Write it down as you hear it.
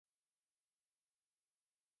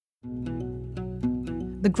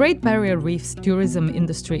The Great Barrier Reef's tourism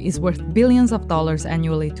industry is worth billions of dollars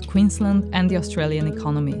annually to Queensland and the Australian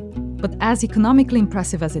economy. But as economically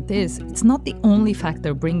impressive as it is, it's not the only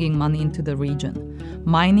factor bringing money into the region.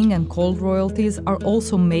 Mining and coal royalties are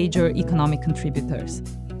also major economic contributors.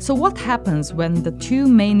 So what happens when the two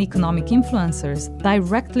main economic influencers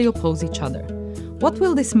directly oppose each other? What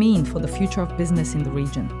will this mean for the future of business in the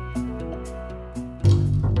region?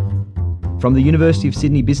 From the University of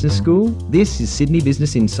Sydney Business School, this is Sydney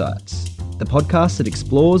Business Insights, the podcast that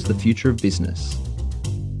explores the future of business.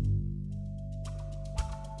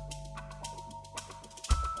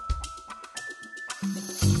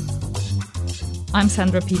 I'm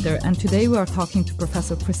Sandra Peter, and today we are talking to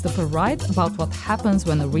Professor Christopher Wright about what happens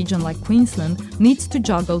when a region like Queensland needs to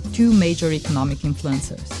juggle two major economic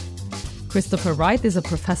influencers. Christopher Wright is a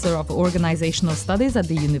professor of organizational studies at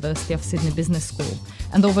the University of Sydney Business School,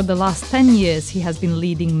 and over the last 10 years he has been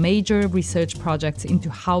leading major research projects into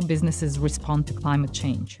how businesses respond to climate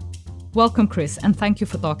change. Welcome, Chris, and thank you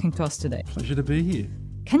for talking to us today. Pleasure to be here.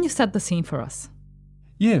 Can you set the scene for us?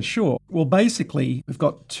 Yeah, sure. Well, basically, we've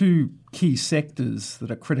got two key sectors that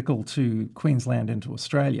are critical to Queensland and to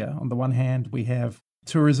Australia. On the one hand, we have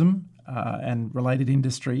tourism and related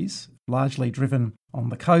industries, largely driven on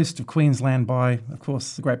the coast of Queensland by, of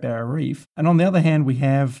course, the Great Barrier Reef. And on the other hand, we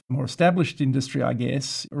have more established industry, I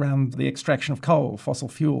guess, around the extraction of coal, fossil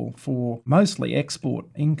fuel, for mostly export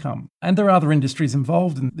income. And there are other industries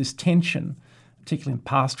involved in this tension, particularly in the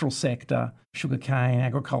pastoral sector, sugarcane,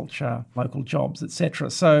 agriculture, local jobs, etc.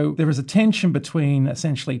 So there is a tension between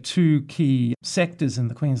essentially two key sectors in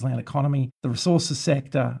the Queensland economy, the resources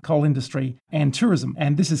sector, coal industry, and tourism.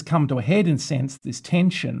 And this has come to a head, in a sense, this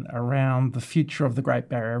tension around the future of the Great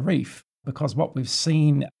Barrier Reef. Because what we've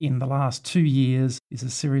seen in the last 2 years is a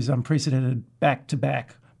series of unprecedented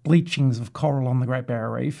back-to-back bleachings of coral on the Great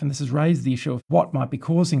Barrier Reef, and this has raised the issue of what might be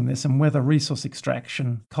causing this and whether resource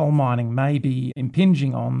extraction, coal mining may be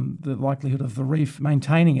impinging on the likelihood of the reef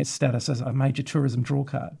maintaining its status as a major tourism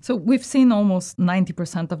drawcard. So we've seen almost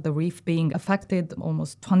 90% of the reef being affected,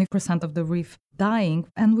 almost 20% of the reef dying,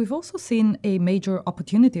 and we've also seen a major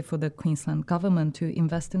opportunity for the Queensland government to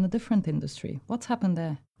invest in a different industry. What's happened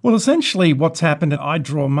there? Well, essentially what's happened, I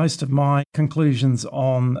draw most of my conclusions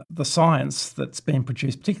on the science that's been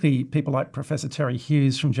produced, particularly people like Professor Terry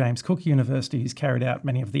Hughes from James Cook University, who's carried out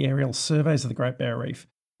many of the aerial surveys of the Great Barrier Reef.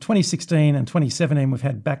 2016 and 2017, we've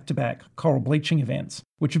had back-to-back coral bleaching events,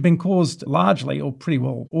 which have been caused largely, or pretty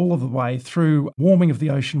well all of the way, through warming of the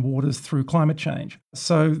ocean waters through climate change.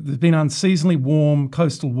 So there's been unseasonably warm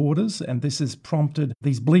coastal waters, and this has prompted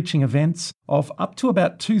these bleaching events of up to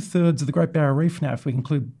about 2/3 of the Great Barrier Reef now, if we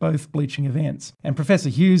include both bleaching events. And Professor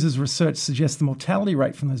Hughes' research suggests the mortality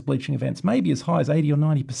rate from those bleaching events may be as high as 80 or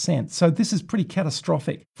 90%. So this is pretty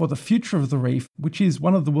catastrophic for the future of the reef, which is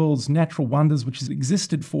one of the world's natural wonders, which has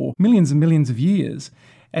existed for millions and millions of years.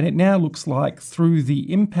 And it now looks like through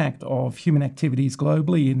the impact of human activities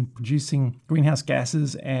globally in producing greenhouse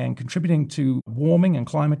gases and contributing to warming and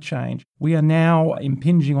climate change, we are now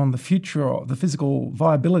impinging on the future of the physical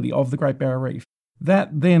viability of the Great Barrier Reef.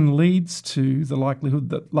 That then leads to the likelihood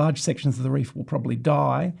that large sections of the reef will probably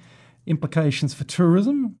die, implications for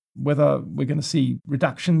tourism, whether we're going to see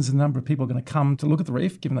reductions in the number of people going to come to look at the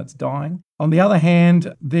reef, given that it's dying. On the other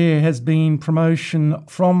hand, there has been promotion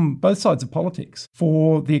from both sides of politics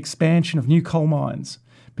for the expansion of new coal mines,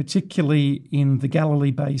 particularly in the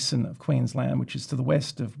Galilee Basin of Queensland, which is to the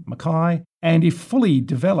west of Mackay. And if fully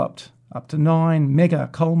developed, up to 9 mega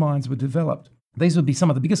coal mines were developed. These would be some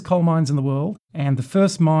of the biggest coal mines in the world, and the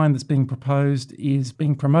first mine that's being proposed is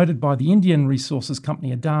being promoted by the Indian resources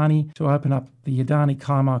company Adani to open up the Adani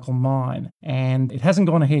Carmichael mine. And it hasn't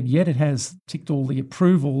gone ahead yet. It has ticked all the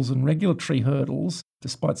approvals and regulatory hurdles,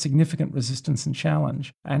 despite significant resistance and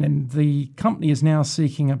challenge. And the company is now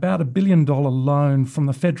seeking about $1 billion loan from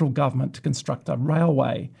the federal government to construct a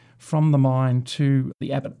railway from the mine to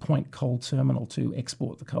the Abbott Point coal terminal to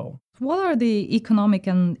export the coal. What are the economic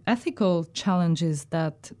and ethical challenges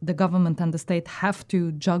that the government and the state have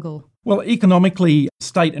to juggle? Well, economically,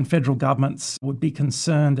 state and federal governments would be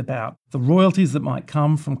concerned about the royalties that might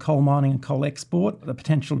come from coal mining and coal export, the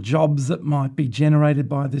potential jobs that might be generated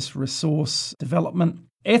by this resource development.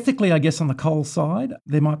 Ethically, I guess on the coal side,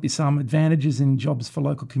 there might be some advantages in jobs for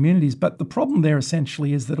local communities, but the problem there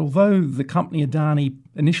essentially is that although the company Adani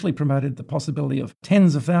initially promoted the possibility of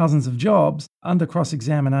tens of thousands of jobs, under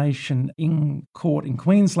cross-examination in court in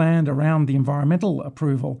Queensland around the environmental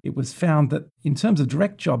approval, it was found that in terms of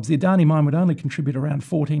direct jobs, the Adani mine would only contribute around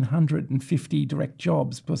 1,450 direct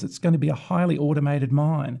jobs because it's going to be a highly automated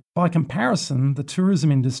mine. By comparison, the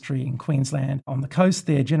tourism industry in Queensland on the coast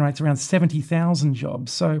there generates around 70,000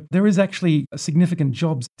 jobs. So there is actually a significant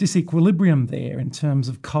jobs disequilibrium there in terms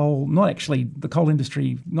of coal, not actually the coal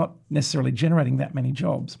industry, not necessarily generating that many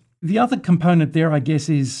jobs. The other component there, I guess,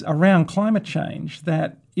 is around climate change,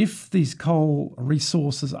 that if these coal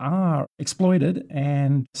resources are exploited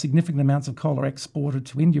and significant amounts of coal are exported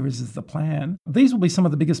to India, as is the plan, these will be some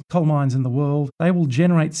of the biggest coal mines in the world. They will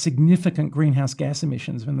generate significant greenhouse gas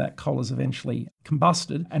emissions when that coal is eventually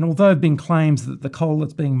combusted. And although there have been claims that the coal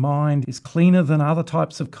that's being mined is cleaner than other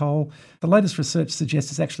types of coal, the latest research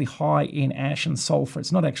suggests it's actually high in ash and sulfur.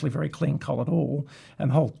 It's not actually very clean coal at all. And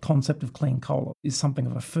the whole concept of clean coal is something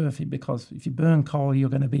of a furphy, because if you burn coal, you're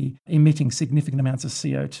going to be emitting significant amounts of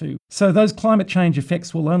CO2. So those climate change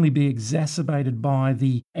effects will only be exacerbated by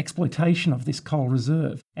the exploitation of this coal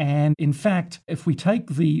reserve. And in fact, if we take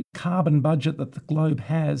the carbon budget that the globe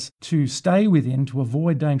has to stay within to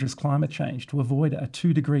avoid dangerous climate change, to avoid a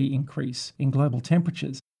 2-degree increase in global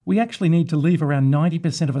temperatures, we actually need to leave around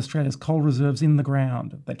 90% of Australia's coal reserves in the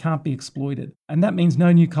ground that can't be exploited. And that means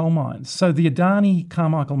no new coal mines. So the Adani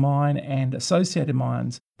Carmichael mine and associated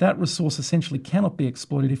mines, that resource essentially cannot be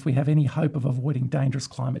exploited if we have any hope of avoiding dangerous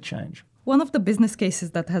climate change. One of the business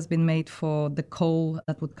cases that has been made for the coal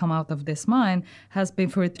that would come out of this mine has been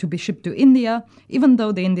for it to be shipped to India, even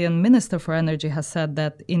though the Indian Minister for Energy has said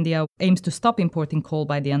that India aims to stop importing coal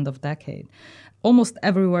by the end of the decade. Almost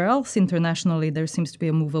everywhere else internationally, there seems to be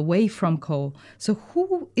a move away from coal. So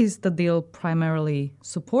who is the deal primarily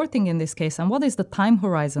supporting in this case, and what is the time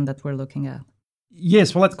horizon that we're looking at?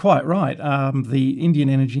 Yes, well, that's quite right. The Indian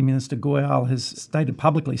Energy Minister Goyal has stated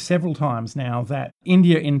publicly several times now that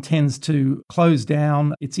India intends to close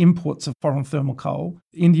down its imports of foreign thermal coal.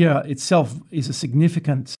 India itself is a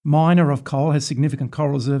significant miner of coal, has significant coal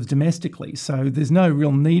reserves domestically, so there's no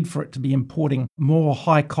real need for it to be importing more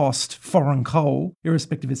high-cost foreign coal,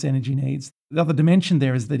 irrespective of its energy needs. The other dimension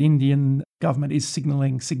there is that Indian government is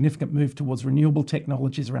signalling significant move towards renewable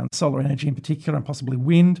technologies around solar energy in particular, and possibly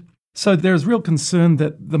wind. So there's real concern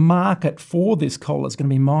that the market for this coal that's going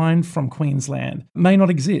to be mined from Queensland may not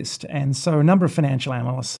exist. And so a number of financial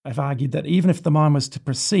analysts have argued that even if the mine was to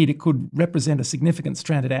proceed, it could represent a significant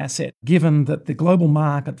stranded asset, given that the global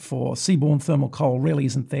market for seaborne thermal coal really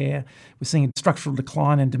isn't there. We're seeing a structural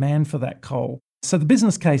decline in demand for that coal. So the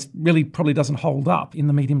business case really probably doesn't hold up in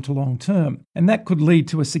the medium to long term. And that could lead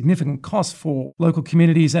to a significant cost for local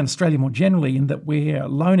communities and Australia more generally, in that we're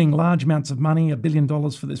loaning large amounts of money, $1 billion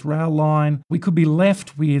for this rail line. We could be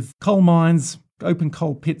left with coal mines, open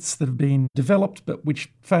coal pits that have been developed but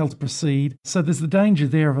which fail to proceed. So there's the danger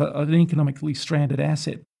there of an economically stranded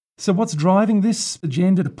asset. So what's driving this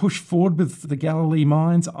agenda to push forward with the Galilee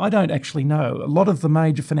mines? I don't actually know. A lot of the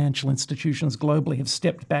major financial institutions globally have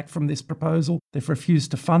stepped back from this proposal. They've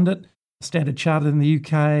refused to fund it. Standard Chartered in the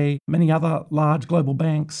UK, many other large global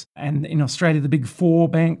banks, and in Australia, the big four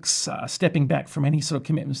banks are stepping back from any sort of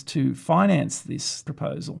commitments to finance this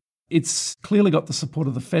proposal. It's clearly got the support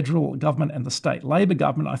of the federal government and the state Labor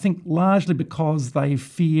government, I think largely because they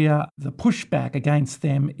fear the pushback against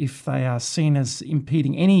them if they are seen as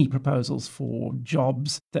impeding any proposals for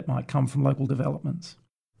jobs that might come from local developments.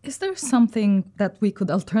 Is there something that we could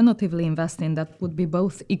alternatively invest in that would be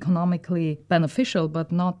both economically beneficial but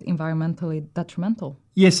not environmentally detrimental?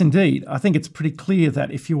 Yes, indeed. I think it's pretty clear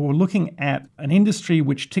that if you're looking at an industry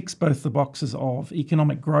which ticks both the boxes of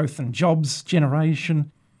economic growth and jobs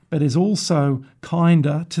generation, but is also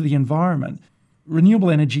kinder to the environment,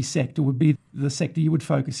 renewable energy sector would be the sector you would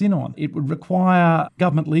focus in on. It would require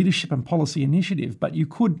government leadership and policy initiative, but you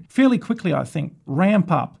could fairly quickly, I think,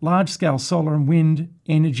 ramp up large-scale solar and wind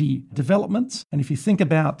energy developments. And if you think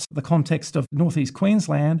about the context of northeast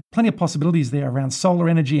Queensland, plenty of possibilities there around solar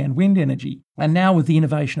energy and wind energy. And now with the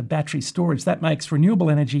innovation of battery storage, that makes renewable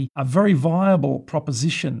energy a very viable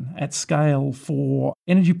proposition at scale for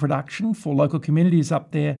energy production for local communities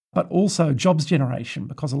up there, but also jobs generation,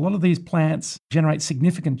 because a lot of these plants generate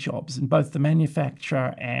significant jobs in both the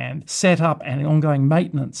manufacture and setup and ongoing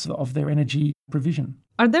maintenance of their energy provision.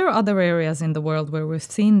 Are there other areas in the world where we've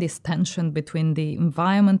seen this tension between the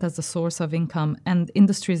environment as a source of income and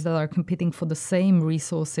industries that are competing for the same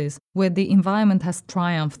resources, where the environment has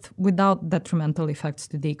triumphed without detrimental effects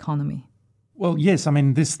to the economy? Well, yes. I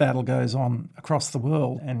mean, this battle goes on across the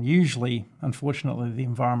world, and usually, unfortunately, the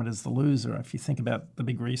environment is the loser. If you think about the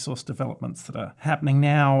big resource developments that are happening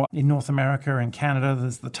now in North America and Canada,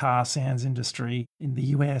 there's the tar sands industry. In the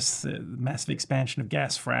US, the massive expansion of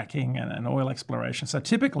gas fracking and oil exploration. So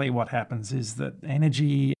typically what happens is that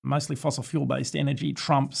energy, mostly fossil fuel-based energy,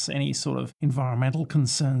 trumps any sort of environmental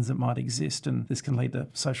concerns that might exist, and this can lead to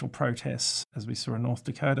social protests, as we saw in North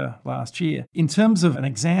Dakota last year. In terms of an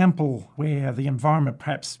example where the environment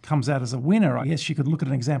perhaps comes out as a winner, I guess you could look at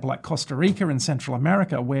an example like Costa Rica in Central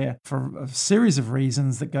America, where for a series of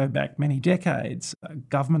reasons that go back many decades, a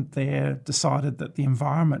government there decided that the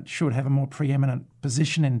environment should have a more preeminent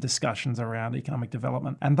position in discussions around economic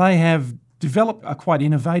development. And they have developed a quite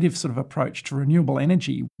innovative sort of approach to renewable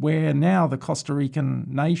energy, where now the Costa Rican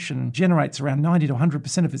nation generates around 90 to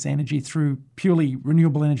 100% of its energy through purely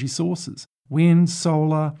renewable energy sources. Wind,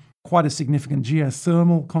 solar, quite a significant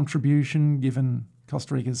geothermal contribution given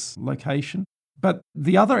Costa Rica's location. But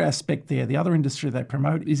the other aspect there, the other industry they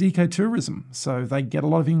promote is ecotourism. So they get a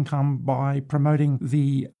lot of income by promoting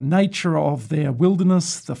the nature of their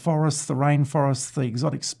wilderness, the forests, the rainforests, the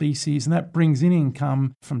exotic species, and that brings in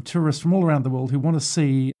income from tourists from all around the world who want to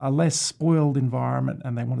see a less spoiled environment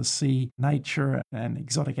and they want to see nature and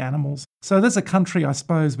exotic animals. So there's a country, I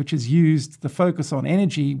suppose, which has used the focus on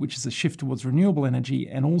energy, which is a shift towards renewable energy,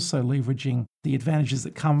 and also leveraging the advantages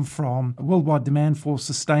that come from a worldwide demand for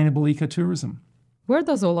sustainable ecotourism. Where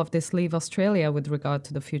does all of this leave Australia with regard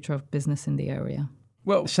to the future of business in the area?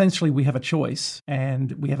 Well, essentially we have a choice,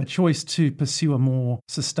 and we have a choice to pursue a more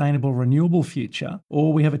sustainable, renewable future,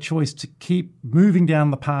 or we have a choice to keep moving down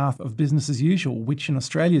the path of business as usual, which in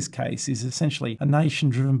Australia's case is essentially a nation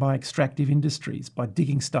driven by extractive industries, by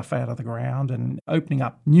digging stuff out of the ground and opening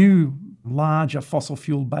up new, larger fossil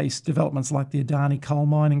fuel-based developments like the Adani coal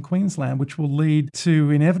mine in Queensland, which will lead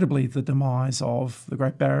to inevitably the demise of the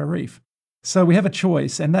Great Barrier Reef. So we have a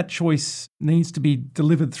choice, and that choice needs to be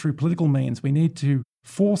delivered through political means. We need to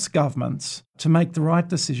force governments to make the right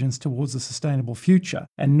decisions towards a sustainable future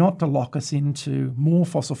and not to lock us into more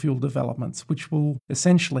fossil fuel developments, which will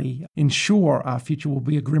essentially ensure our future will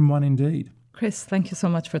be a grim one indeed. Chris, thank you so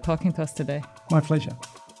much for talking to us today. My pleasure.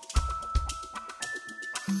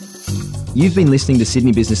 You've been listening to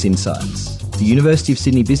Sydney Business Insights, the University of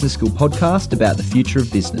Sydney Business School podcast about the future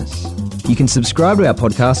of business. You can subscribe to our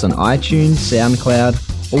podcast on iTunes,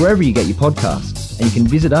 SoundCloud, or wherever you get your podcasts. And you can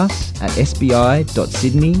visit us at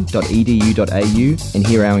sbi.sydney.edu.au and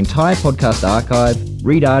hear our entire podcast archive,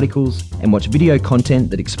 read articles, and watch video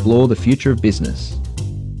content that explore the future of business.